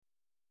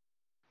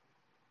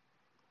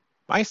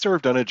I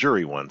served on a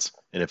jury once,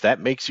 and if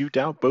that makes you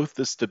doubt both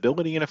the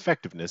stability and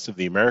effectiveness of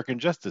the American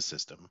justice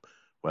system,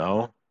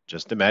 well,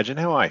 just imagine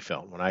how I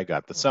felt when I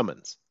got the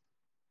summons.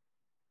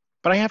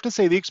 But I have to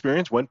say the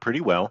experience went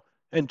pretty well,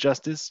 and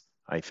justice,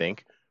 I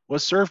think,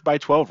 was served by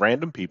 12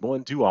 random people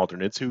and 2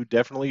 alternates who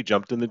definitely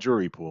jumped in the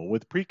jury pool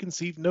with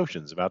preconceived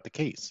notions about the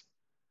case.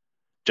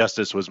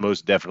 Justice was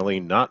most definitely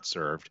not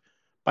served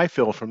by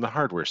Phil from the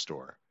hardware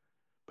store,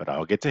 but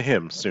I'll get to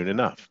him soon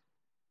enough.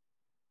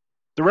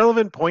 The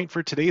relevant point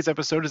for today's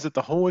episode is that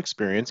the whole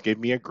experience gave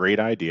me a great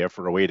idea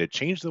for a way to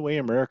change the way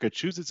America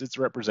chooses its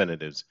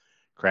representatives,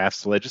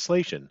 crafts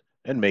legislation,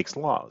 and makes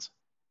laws.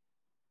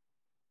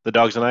 The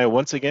dogs and I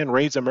once again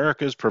raise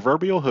America's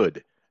proverbial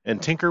hood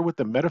and tinker with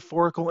the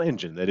metaphorical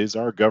engine that is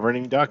our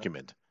governing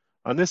document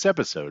on this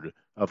episode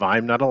of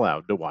I'm Not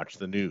Allowed to Watch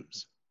the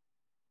News.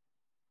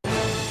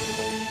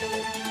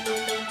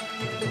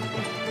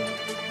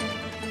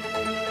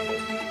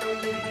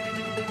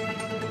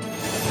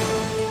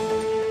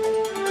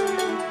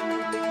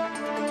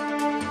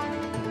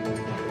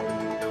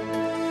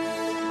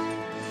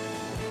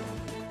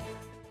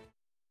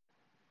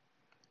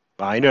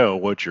 I know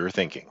what you're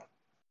thinking.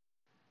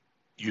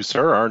 You,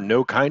 sir, are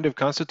no kind of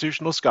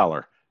constitutional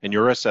scholar, and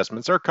your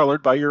assessments are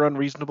colored by your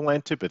unreasonable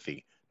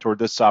antipathy toward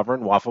the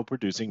sovereign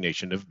waffle-producing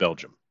nation of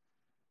Belgium.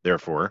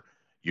 Therefore,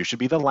 you should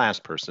be the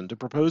last person to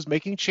propose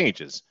making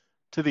changes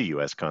to the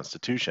U.S.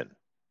 Constitution.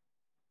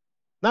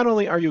 Not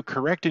only are you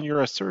correct in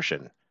your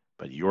assertion,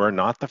 but you are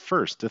not the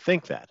first to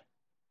think that.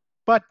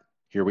 But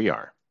here we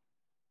are.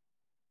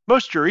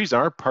 Most juries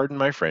are, pardon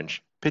my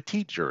French,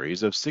 petite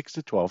juries of 6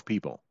 to 12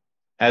 people,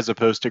 as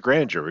opposed to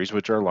grand juries,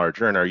 which are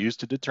larger and are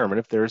used to determine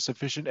if there is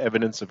sufficient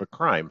evidence of a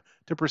crime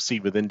to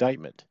proceed with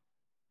indictment.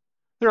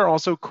 There are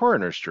also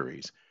coroner's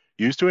juries,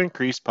 used to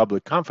increase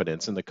public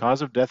confidence in the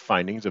cause of death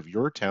findings of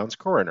your town's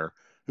coroner,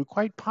 who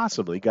quite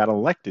possibly got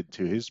elected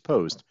to his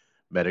post,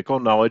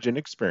 medical knowledge and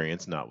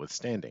experience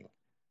notwithstanding.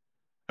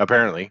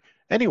 Apparently,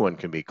 anyone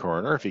can be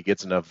coroner if he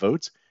gets enough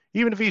votes,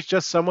 even if he's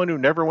just someone who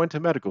never went to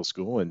medical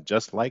school and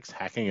just likes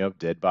hacking up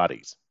dead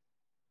bodies.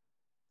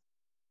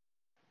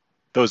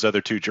 Those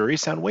other 2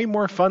 juries sound way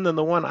more fun than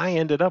the one I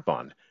ended up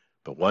on,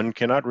 but one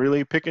cannot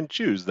really pick and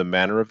choose the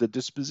manner of the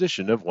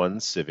disposition of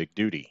one's civic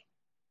duty.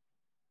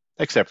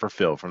 Except for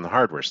Phil from the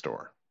hardware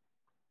store.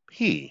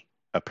 He,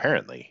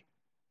 apparently,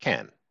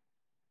 can.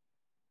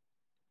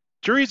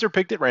 Juries are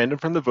picked at random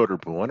from the voter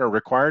pool and are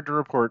required to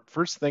report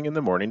first thing in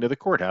the morning to the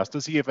courthouse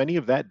to see if any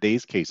of that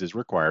day's cases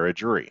require a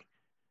jury.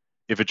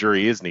 If a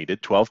jury is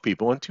needed, 12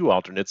 people and 2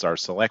 alternates are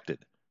selected.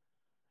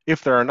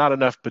 If there are not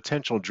enough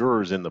potential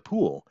jurors in the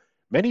pool,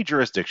 many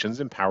jurisdictions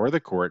empower the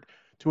court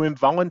to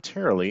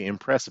involuntarily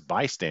impress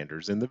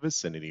bystanders in the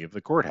vicinity of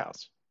the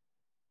courthouse.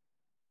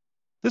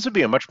 This would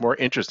be a much more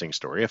interesting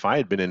story if I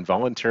had been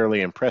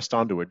involuntarily impressed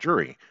onto a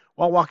jury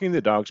while walking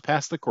the dogs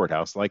past the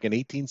courthouse like an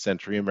 18th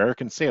century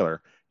American sailor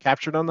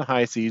captured on the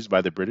high seas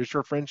by the British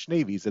or French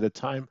navies at a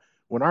time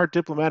when our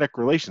diplomatic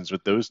relations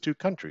with those 2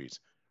 countries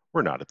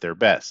were not at their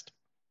best.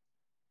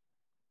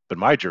 But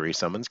my jury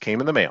summons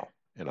came in the mail,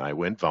 and I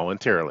went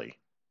voluntarily.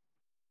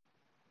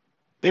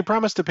 They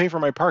promised to pay for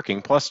my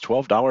parking plus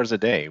 $12 a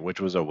day,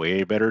 which was a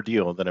way better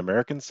deal than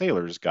American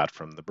sailors got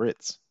from the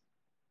Brits.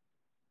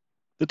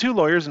 The 2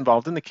 lawyers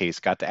involved in the case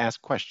got to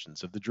ask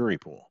questions of the jury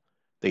pool.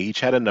 They each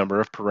had a number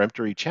of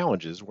peremptory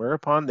challenges,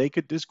 whereupon they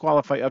could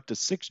disqualify up to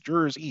 6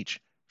 jurors each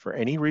for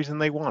any reason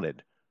they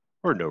wanted,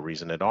 or no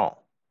reason at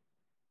all.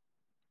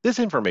 This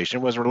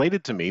information was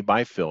related to me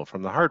by Phil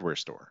from the hardware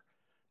store.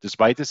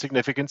 Despite the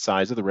significant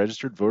size of the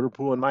registered voter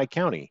pool in my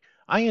county,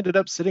 I ended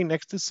up sitting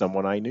next to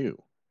someone I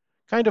knew.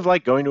 Kind of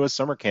like going to a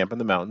summer camp in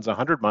the mountains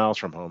 100 miles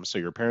from home so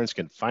your parents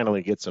can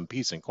finally get some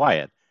peace and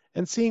quiet,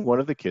 and seeing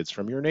one of the kids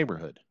from your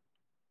neighborhood.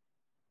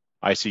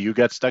 I see you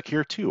got stuck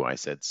here too, I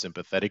said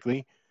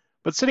sympathetically,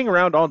 but sitting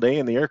around all day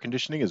in the air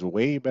conditioning is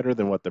way better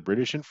than what the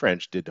British and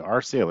French did to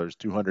our sailors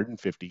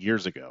 250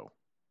 years ago.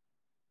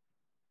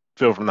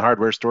 Phil from the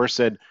hardware store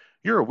said,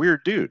 "You're a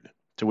weird dude,"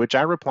 to which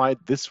I replied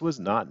this was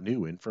not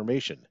new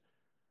information.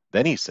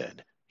 Then he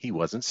said he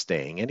wasn't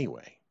staying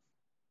anyway.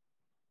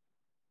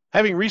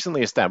 Having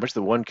recently established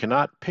that one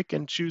cannot pick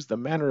and choose the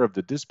manner of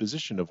the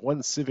disposition of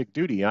one's civic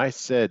duty, I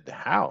said,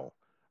 "How?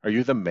 Are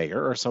you the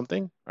mayor or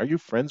something? Are you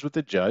friends with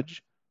the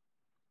judge?"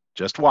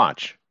 "Just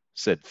watch,"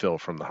 said Phil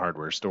from the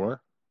hardware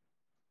store.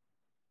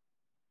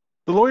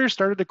 The lawyer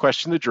started to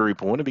question the jury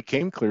pool, and it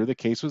became clear the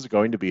case was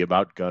going to be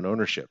about gun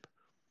ownership.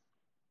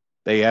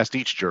 They asked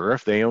each juror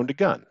if they owned a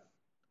gun.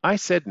 I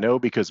said no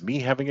because me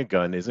having a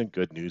gun isn't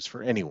good news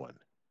for anyone.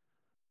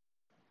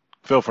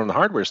 Phil from the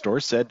hardware store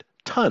said,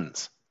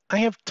 "Tons. I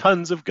have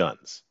tons of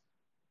guns."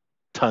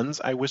 "Tons?"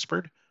 I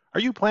whispered.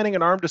 "Are you planning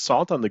an armed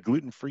assault on the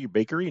gluten-free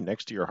bakery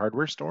next to your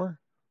hardware store?"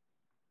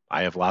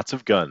 "I have lots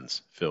of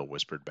guns," Phil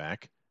whispered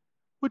back,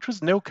 which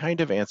was no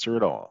kind of answer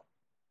at all.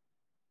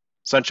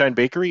 Sunshine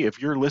Bakery, if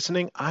you're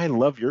listening, I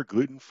love your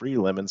gluten-free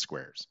lemon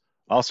squares.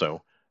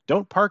 Also,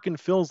 don't park in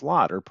Phil's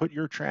lot or put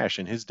your trash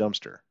in his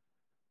dumpster.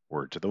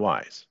 Word to the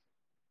wise.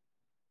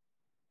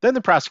 Then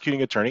the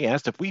prosecuting attorney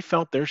asked if we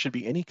felt there should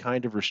be any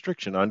kind of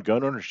restriction on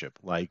gun ownership,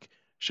 like,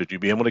 should you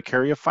be able to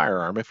carry a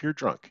firearm if you're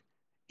drunk,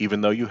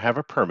 even though you have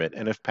a permit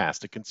and have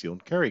passed a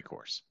concealed carry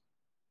course?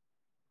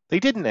 They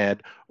didn't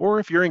add, or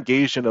if you're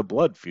engaged in a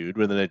blood feud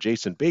with an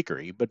adjacent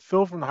bakery, but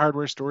Phil from the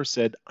hardware store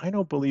said, I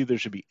don't believe there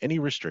should be any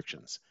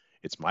restrictions.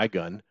 It's my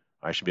gun.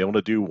 I should be able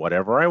to do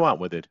whatever I want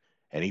with it,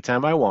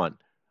 anytime I want,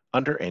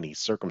 under any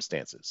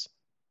circumstances.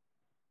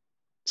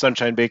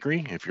 Sunshine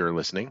Bakery, if you're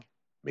listening,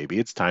 maybe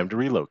it's time to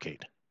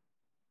relocate.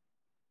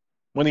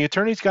 When the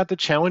attorneys got the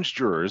challenged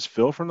jurors,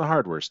 Phil from the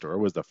hardware store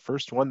was the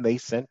first one they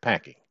sent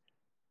packing.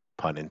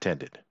 Pun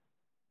intended.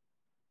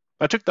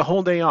 I took the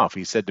whole day off,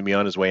 he said to me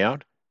on his way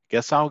out.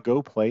 Guess I'll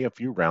go play a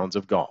few rounds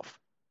of golf.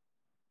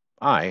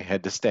 I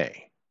had to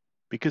stay,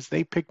 because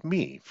they picked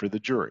me for the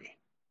jury.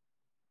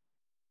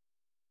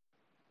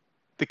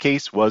 The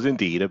case was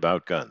indeed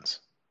about guns.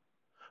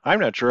 I'm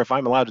not sure if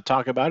I'm allowed to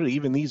talk about it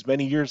even these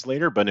many years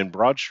later, but in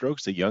broad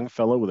strokes, a young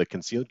fellow with a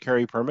concealed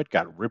carry permit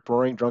got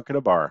rip-roaring drunk at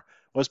a bar,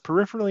 was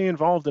peripherally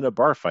involved in a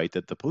bar fight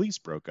that the police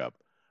broke up,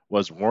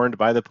 was warned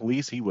by the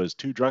police he was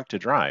too drunk to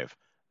drive,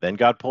 then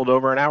got pulled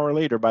over an hour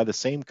later by the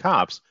same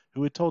cops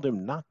who had told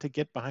him not to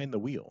get behind the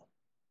wheel.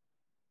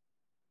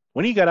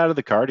 When he got out of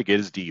the car to get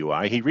his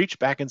DUI, he reached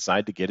back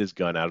inside to get his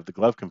gun out of the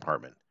glove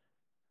compartment.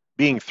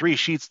 Being 3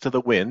 sheets to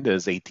the wind,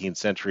 as 18th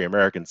century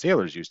American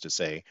sailors used to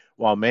say,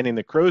 while manning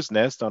the crow's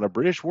nest on a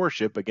British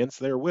warship against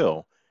their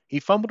will, he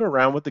fumbled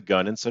around with the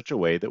gun in such a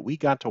way that we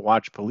got to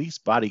watch police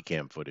body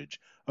cam footage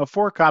of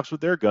 4 cops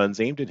with their guns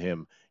aimed at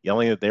him,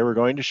 yelling that they were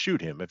going to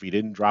shoot him if he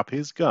didn't drop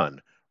his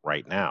gun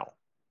right now.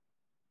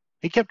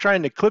 He kept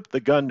trying to clip the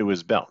gun to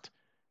his belt.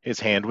 His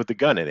hand with the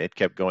gun in it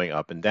kept going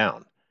up and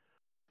down.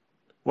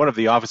 One of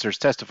the officers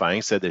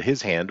testifying said that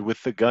his hand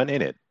with the gun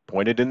in it,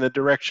 pointed in the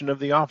direction of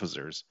the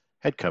officers,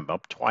 had come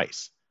up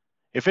twice.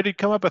 If it had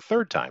come up a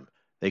third time,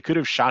 they could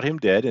have shot him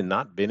dead and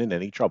not been in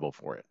any trouble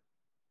for it.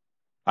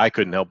 I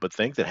couldn't help but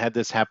think that had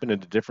this happened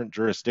in a different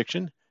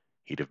jurisdiction,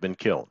 he'd have been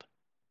killed.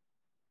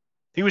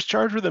 He was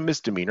charged with a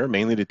misdemeanor,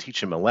 mainly to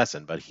teach him a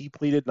lesson, but he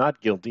pleaded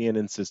not guilty and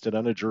insisted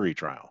on a jury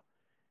trial.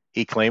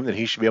 He claimed that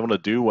he should be able to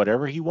do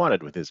whatever he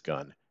wanted with his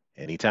gun,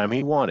 anytime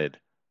he wanted,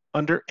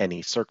 under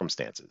any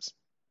circumstances.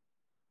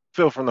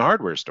 Phil from the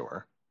hardware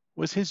store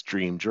was his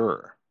dream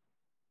juror.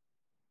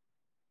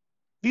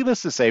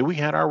 Needless to say, we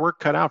had our work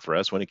cut out for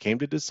us when it came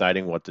to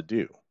deciding what to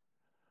do.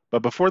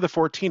 But before the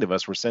 14 of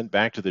us were sent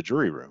back to the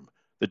jury room,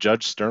 the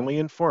judge sternly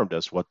informed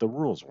us what the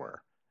rules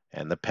were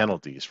and the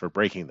penalties for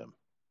breaking them.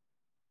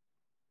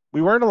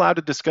 We weren't allowed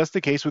to discuss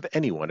the case with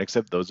anyone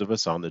except those of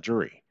us on the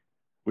jury.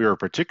 We were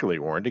particularly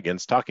warned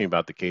against talking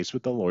about the case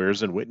with the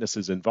lawyers and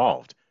witnesses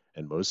involved,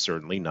 and most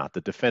certainly not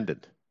the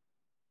defendant.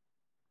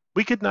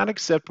 We could not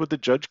accept what the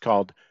judge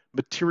called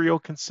material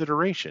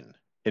consideration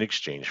in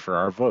exchange for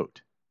our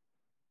vote.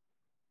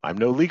 I'm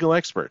no legal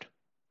expert,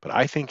 but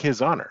I think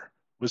His Honor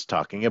was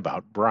talking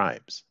about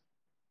bribes.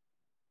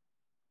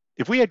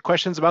 If we had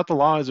questions about the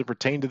law as it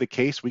pertained to the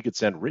case, we could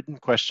send written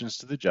questions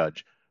to the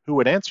judge, who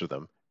would answer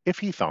them if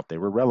he thought they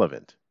were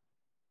relevant.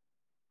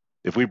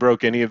 If we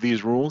broke any of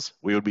these rules,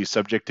 we would be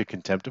subject to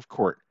contempt of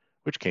court,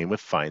 which came with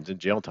fines and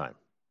jail time.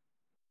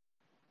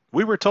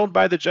 We were told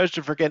by the judge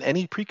to forget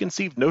any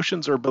preconceived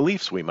notions or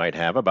beliefs we might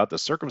have about the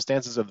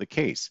circumstances of the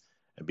case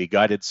and be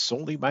guided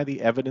solely by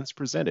the evidence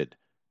presented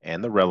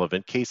and the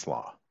relevant case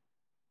law.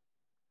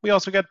 We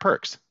also got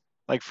perks,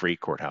 like free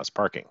courthouse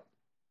parking.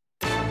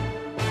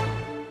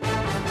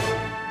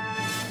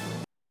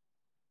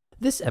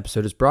 This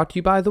episode is brought to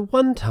you by the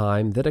one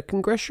time that a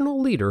congressional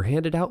leader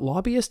handed out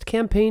lobbyist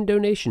campaign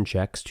donation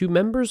checks to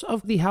members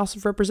of the House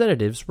of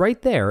Representatives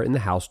right there in the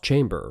House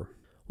chamber.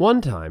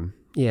 One time.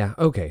 Yeah,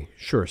 okay,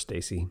 sure,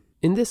 Stacy.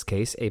 In this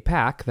case, a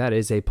PAC, that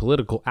is a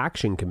political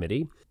action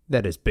committee,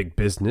 that is big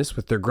business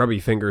with their grubby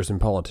fingers in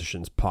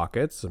politicians'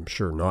 pockets, I'm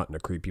sure not in a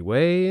creepy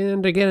way,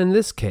 and again in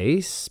this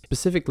case,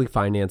 specifically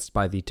financed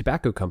by the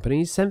tobacco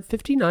companies, sent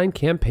 59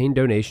 campaign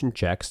donation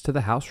checks to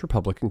the House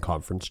Republican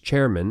Conference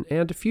chairman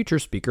and future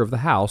Speaker of the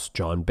House,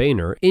 John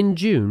Boehner, in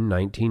June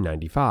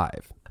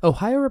 1995.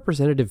 Ohio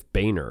Representative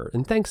Boehner,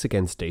 and thanks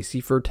again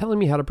Stacy for telling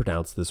me how to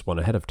pronounce this one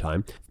ahead of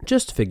time,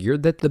 just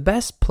figured that the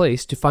best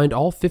place to find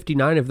all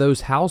 59 of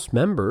those House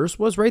members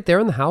was right there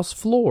on the House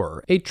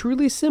floor, a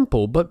truly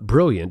simple but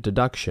brilliant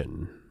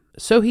deduction.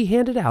 So he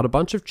handed out a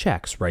bunch of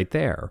checks right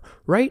there,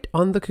 right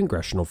on the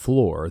congressional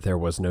floor. There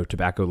was no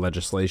tobacco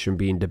legislation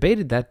being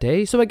debated that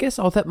day, so I guess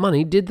all that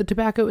money did the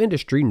tobacco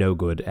industry no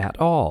good at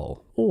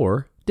all.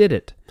 Or did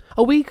it?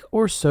 A week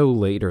or so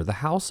later, the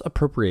House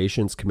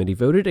Appropriations Committee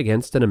voted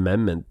against an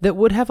amendment that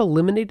would have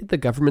eliminated the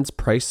government's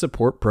price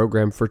support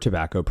program for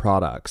tobacco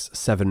products.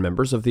 7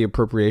 members of the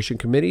Appropriation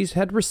Committees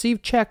had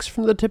received checks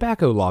from the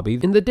tobacco lobby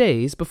in the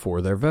days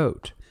before their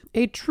vote.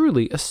 A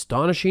truly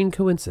astonishing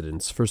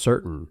coincidence for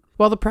certain.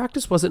 While the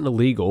practice wasn't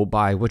illegal,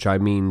 by which I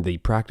mean the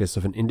practice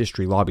of an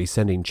industry lobby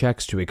sending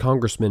checks to a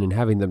congressman and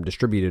having them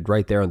distributed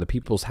right there in the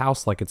people's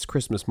house like it's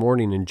Christmas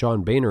morning and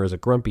John Boehner is a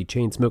grumpy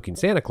chain-smoking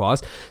Santa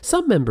Claus,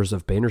 some members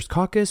of Boehner's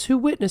caucus who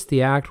witnessed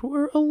the act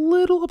were a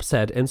little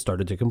upset and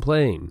started to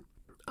complain.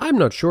 I'm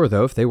not sure,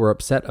 though, if they were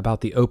upset about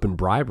the open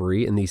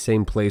bribery in the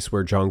same place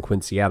where John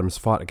Quincy Adams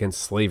fought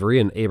against slavery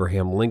and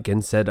Abraham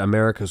Lincoln said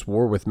America's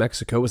war with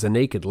Mexico was a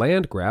naked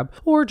land grab,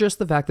 or just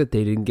the fact that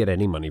they didn't get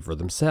any money for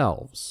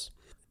themselves.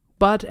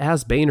 But,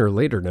 as Boehner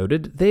later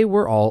noted, they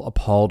were all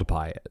appalled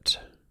by it.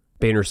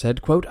 Boehner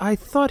said, quote, "I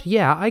thought,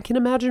 yeah, I can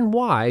imagine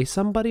why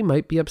somebody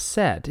might be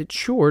upset. It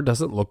sure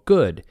doesn't look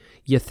good.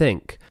 You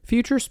think."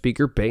 Future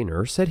Speaker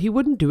Boehner said he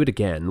wouldn't do it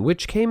again,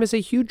 which came as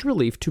a huge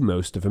relief to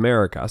most of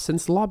America,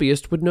 since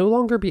lobbyists would no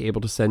longer be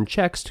able to send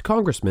checks to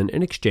congressmen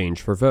in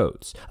exchange for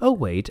votes. Oh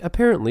wait,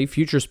 apparently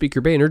Future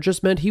Speaker Boehner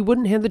just meant he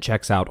wouldn't hand the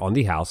checks out on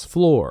the House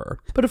floor.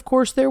 But of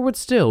course there would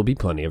still be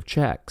plenty of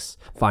checks.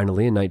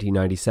 Finally, in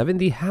 1997,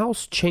 the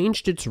House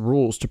changed its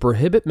rules to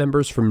prohibit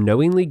members from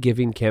knowingly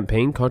giving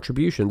campaign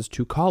contributions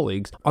to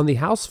colleagues on the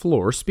House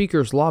floor,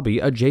 Speaker's lobby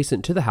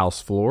adjacent to the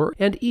House floor,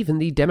 and even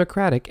the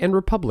Democratic and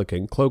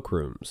Republican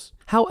cloakrooms.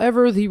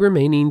 However, the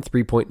remaining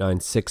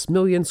 3.96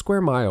 million square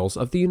miles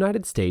of the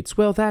United States,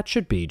 well, that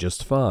should be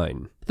just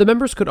fine. The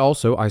members could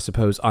also, I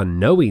suppose,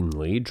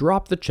 unknowingly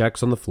drop the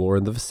checks on the floor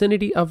in the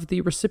vicinity of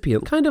the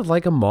recipient, kind of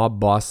like a mob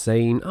boss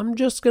saying, "I'm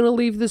just gonna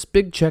leave this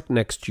big check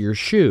next to your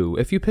shoe.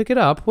 If you pick it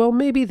up, well,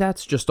 maybe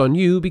that's just on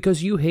you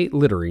because you hate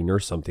littering or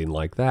something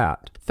like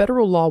that."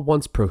 Federal law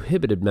once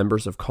prohibited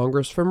members of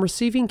Congress from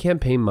receiving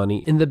campaign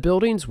money in the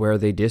buildings where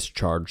they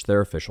discharged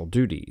their official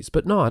duties,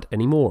 but not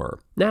anymore.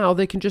 Now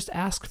they can just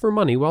ask for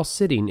money while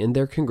sitting in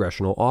their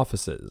congressional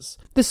offices.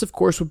 This, of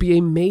course, would be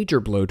a major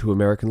blow to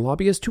American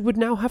lobbyists who would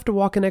now have to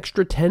walk an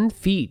extra 10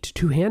 feet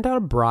to hand out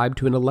a bribe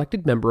to an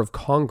elected member of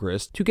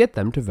Congress to get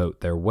them to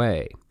vote their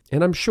way.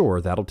 And I'm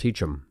sure that'll teach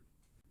them.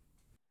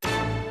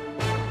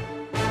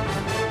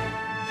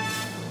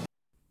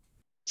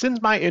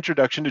 Since my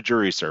introduction to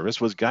jury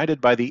service was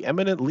guided by the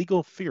eminent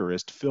legal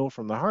theorist Phil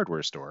from the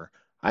hardware store,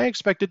 I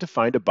expected to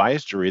find a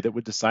biased jury that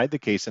would decide the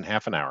case in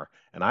half an hour,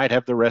 and I'd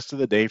have the rest of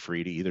the day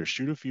free to either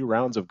shoot a few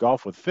rounds of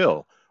golf with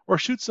Phil or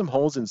shoot some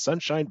holes in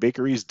Sunshine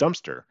Bakery's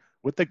dumpster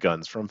with the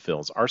guns from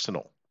Phil's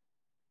arsenal.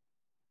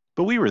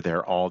 But we were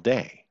there all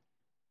day.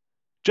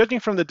 Judging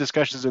from the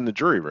discussions in the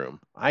jury room,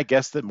 I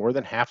guessed that more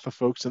than half the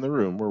folks in the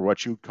room were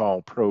what you'd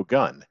call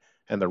pro-gun,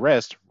 and the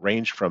rest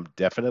ranged from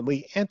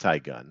definitely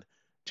anti-gun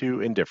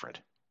to indifferent.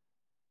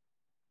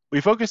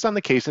 We focused on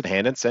the case at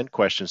hand and sent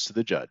questions to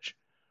the judge.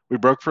 We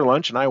broke for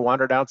lunch and I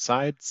wandered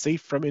outside,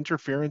 safe from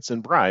interference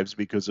and bribes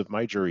because of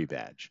my jury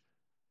badge.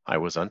 I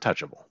was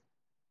untouchable.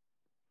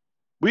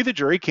 We, the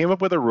jury, came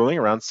up with a ruling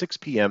around 6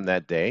 p.m.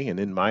 that day, and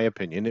in my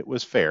opinion it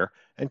was fair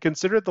and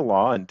considered the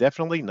law and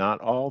definitely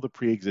not all the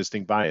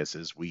pre-existing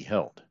biases we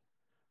held.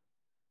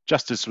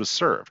 Justice was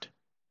served,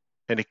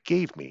 and it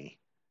gave me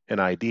an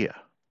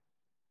idea.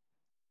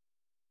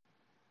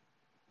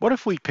 What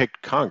if we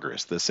picked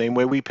Congress the same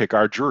way we pick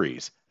our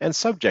juries and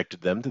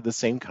subjected them to the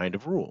same kind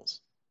of rules?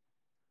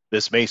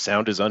 This may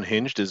sound as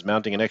unhinged as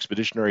mounting an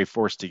expeditionary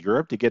force to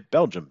Europe to get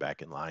Belgium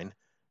back in line,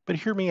 but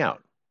hear me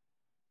out.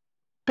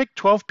 Pick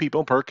 12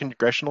 people per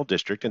congressional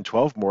district and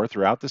 12 more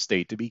throughout the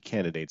state to be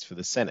candidates for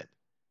the Senate.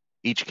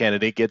 Each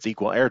candidate gets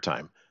equal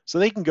airtime, so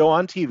they can go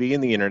on TV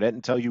and the internet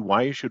and tell you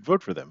why you should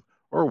vote for them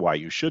or why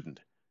you shouldn't.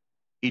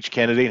 Each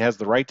candidate has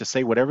the right to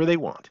say whatever they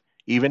want,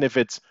 even if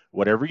it's,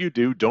 "Whatever you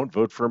do, don't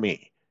vote for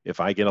me. If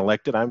I get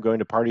elected, I'm going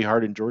to party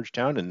hard in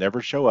Georgetown and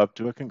never show up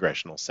to a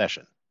congressional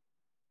session."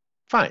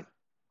 Fine.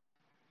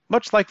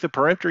 Much like the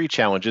peremptory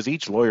challenges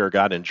each lawyer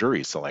got in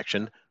jury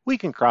selection, we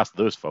can cross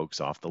those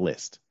folks off the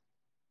list.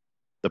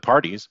 The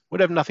parties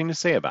would have nothing to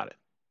say about it.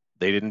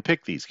 They didn't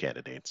pick these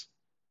candidates.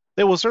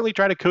 They will certainly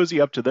try to cozy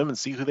up to them and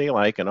see who they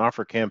like and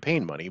offer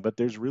campaign money, but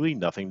there's really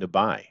nothing to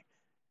buy.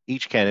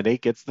 Each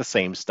candidate gets the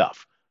same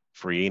stuff,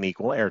 free and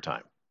equal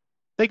airtime.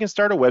 They can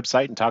start a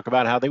website and talk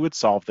about how they would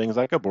solve things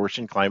like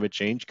abortion, climate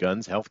change,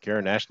 guns,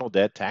 healthcare, national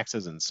debt,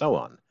 taxes, and so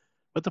on.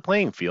 But the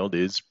playing field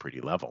is pretty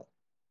level.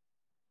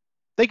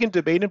 They can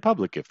debate in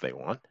public if they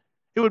want.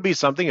 It would be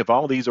something if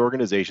all these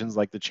organizations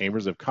like the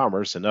Chambers of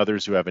Commerce and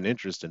others who have an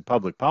interest in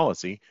public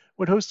policy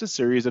would host a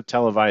series of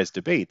televised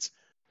debates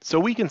so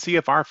we can see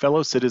if our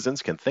fellow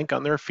citizens can think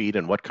on their feet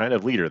and what kind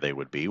of leader they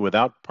would be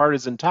without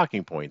partisan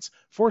talking points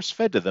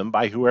force-fed to them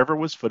by whoever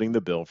was footing the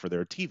bill for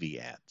their TV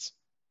ads.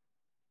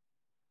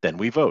 Then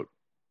we vote.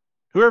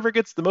 Whoever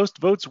gets the most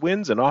votes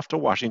wins, and off to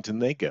Washington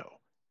they go.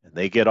 And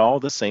they get all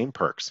the same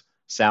perks: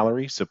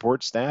 salary,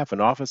 support staff,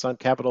 and office on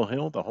Capitol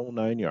Hill, the whole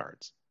 9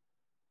 yards.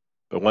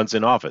 But once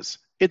in office,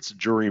 it's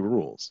jury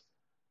rules.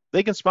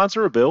 They can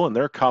sponsor a bill, and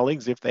their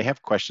colleagues, if they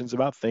have questions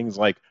about things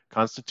like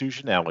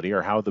constitutionality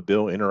or how the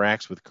bill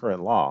interacts with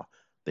current law,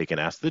 they can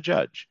ask the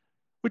judge,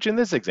 which in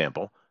this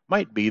example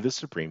might be the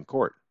Supreme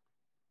Court.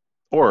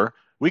 Or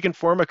we can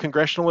form a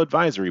congressional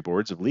advisory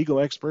boards of legal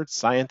experts,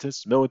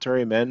 scientists,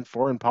 military men,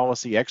 foreign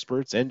policy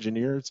experts,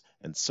 engineers,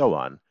 and so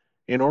on,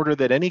 in order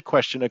that any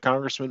question a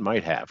congressman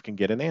might have can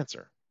get an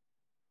answer.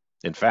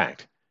 In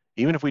fact,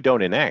 even if we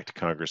don't enact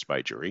Congress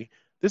by jury,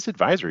 this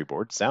advisory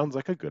board sounds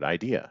like a good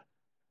idea.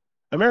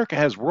 America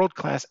has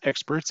world-class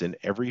experts in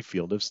every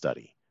field of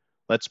study.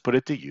 Let's put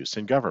it to use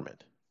in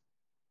government.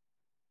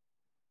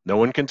 No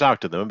one can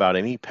talk to them about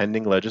any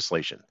pending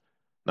legislation.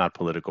 not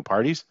political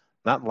parties,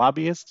 not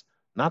lobbyists,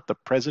 not the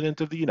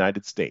President of the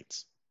United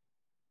States.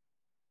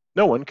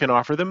 No one can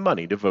offer them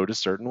money to vote a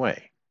certain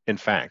way. In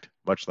fact,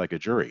 much like a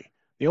jury,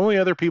 the only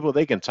other people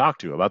they can talk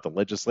to about the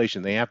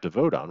legislation they have to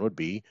vote on would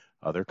be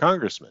other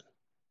congressmen.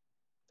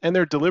 And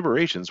their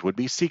deliberations would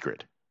be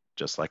secret,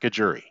 just like a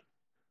jury.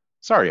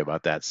 Sorry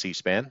about that,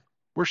 C-SPAN.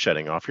 We're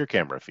shutting off your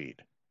camera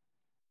feed.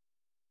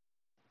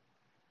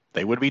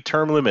 They would be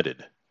term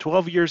limited,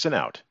 12 years and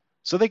out,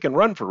 so they can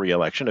run for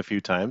re-election a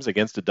few times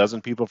against a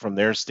dozen people from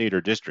their state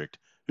or district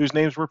whose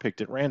names were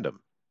picked at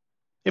random.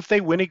 If they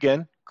win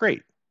again,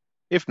 great.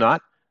 If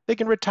not, they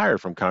can retire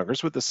from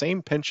Congress with the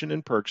same pension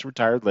and perks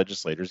retired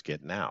legislators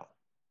get now.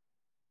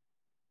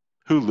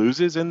 Who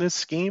loses in this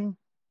scheme?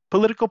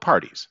 Political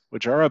parties,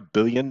 which are a $1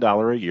 billion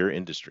a year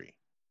industry.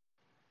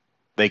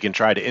 They can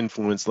try to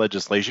influence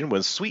legislation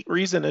with sweet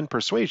reason and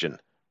persuasion,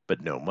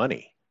 but no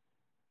money.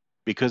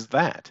 Because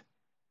that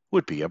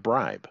would be a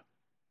bribe.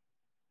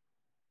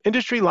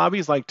 Industry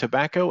lobbies like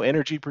tobacco,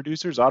 energy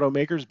producers,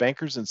 automakers,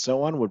 bankers, and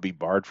so on would be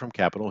barred from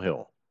Capitol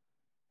Hill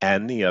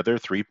and the other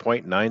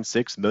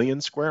 3.96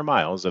 million square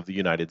miles of the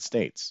United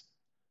States.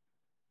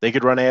 They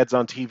could run ads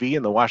on TV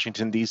in the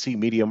Washington, D.C.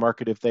 media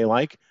market if they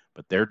like,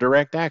 but their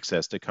direct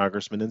access to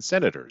congressmen and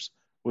senators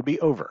would be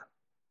over.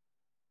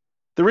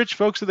 The rich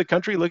folks of the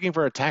country looking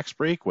for a tax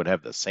break would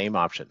have the same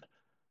option.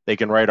 They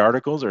can write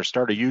articles or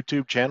start a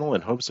YouTube channel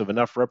in hopes of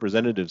enough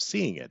representatives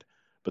seeing it,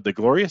 but the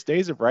glorious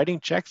days of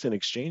writing checks in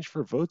exchange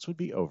for votes would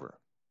be over.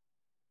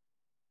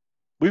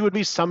 We would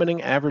be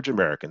summoning average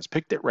Americans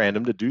picked at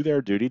random to do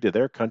their duty to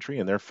their country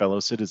and their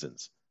fellow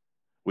citizens.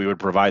 We would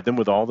provide them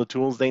with all the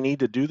tools they need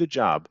to do the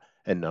job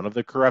and none of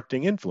the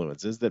corrupting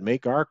influences that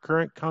make our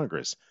current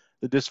Congress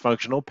the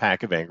dysfunctional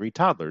pack of angry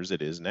toddlers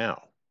it is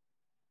now.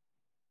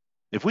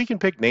 If we can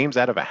pick names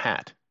out of a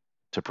hat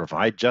to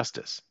provide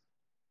justice,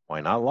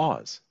 why not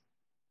laws?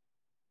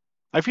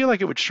 I feel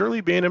like it would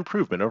surely be an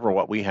improvement over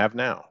what we have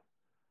now.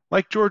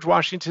 Like George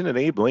Washington and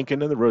Abe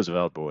Lincoln and the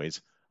Roosevelt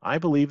boys, I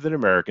believe that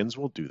Americans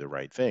will do the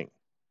right thing.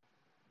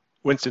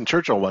 Winston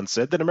Churchill once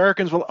said that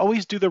Americans will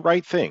always do the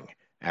right thing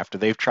after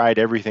they've tried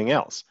everything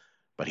else,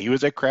 but he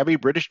was a crabby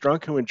British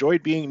drunk who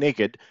enjoyed being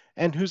naked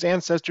and whose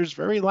ancestors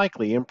very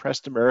likely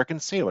impressed American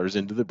sailors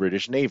into the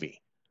British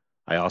Navy.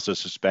 I also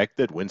suspect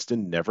that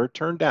Winston never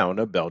turned down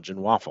a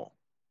Belgian waffle.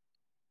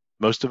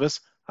 Most of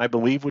us, I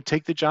believe, would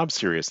take the job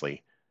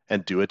seriously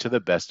and do it to the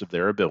best of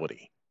their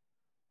ability,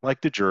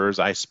 like the jurors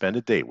I spent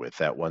a day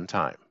with at one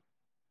time.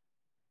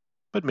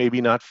 But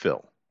maybe not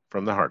Phil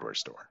from the hardware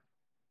store.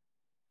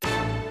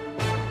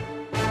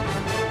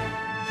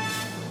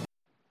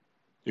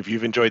 If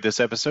you've enjoyed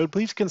this episode,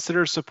 please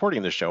consider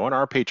supporting the show on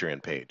our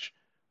Patreon page.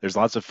 There's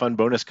lots of fun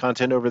bonus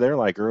content over there,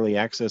 like early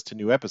access to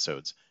new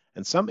episodes,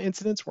 and some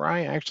incidents where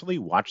I actually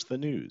watch the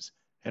news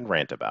and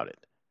rant about it.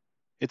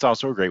 It's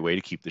also a great way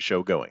to keep the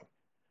show going.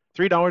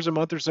 $3 a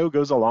month or so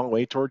goes a long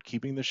way toward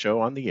keeping the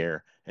show on the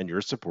air, and your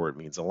support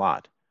means a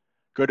lot.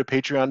 Go to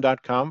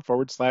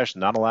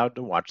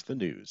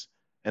patreon.com/notallowedtowatchthenews,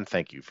 and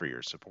thank you for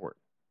your support.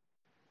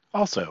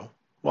 Also,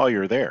 while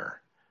you're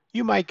there,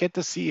 you might get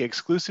to see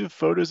exclusive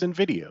photos and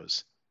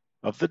videos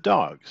of the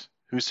dogs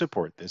who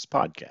support this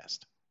podcast.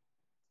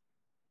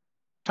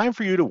 Time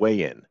for you to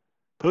weigh in.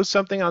 Post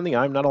something on the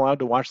I'm Not Allowed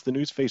to Watch the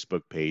News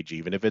Facebook page,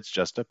 even if it's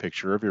just a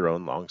picture of your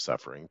own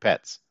long-suffering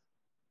pets.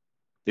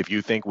 If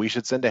you think we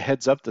should send a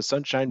heads up to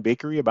Sunshine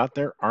Bakery about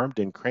their armed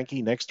and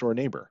cranky next-door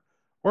neighbor,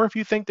 or if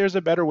you think there's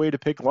a better way to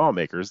pick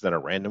lawmakers than a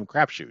random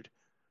crapshoot,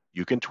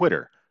 you can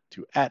Twitter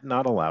to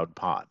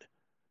 @NotAllowedPod.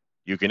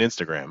 You can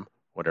Instagram,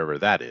 whatever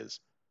that is,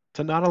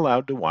 to Not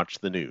Allowed to Watch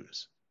the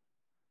News.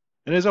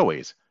 And as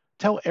always,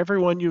 tell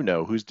everyone you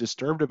know who's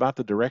disturbed about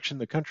the direction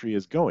the country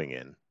is going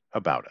in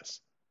about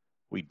us.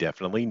 We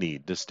definitely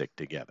need to stick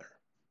together.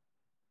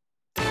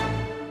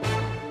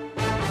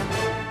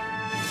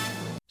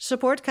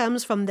 Support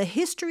comes from the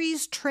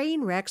History's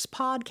Trainwrecks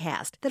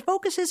podcast that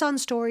focuses on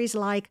stories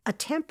like a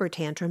temper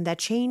tantrum that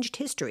changed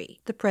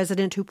history, the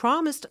president who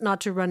promised not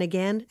to run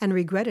again and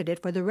regretted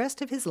it for the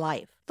rest of his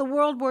life, the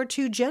World War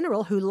II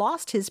general who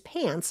lost his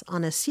pants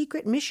on a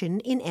secret mission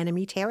in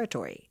enemy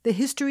territory. The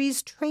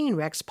History's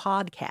Trainwrecks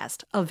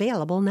podcast,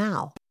 available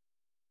now.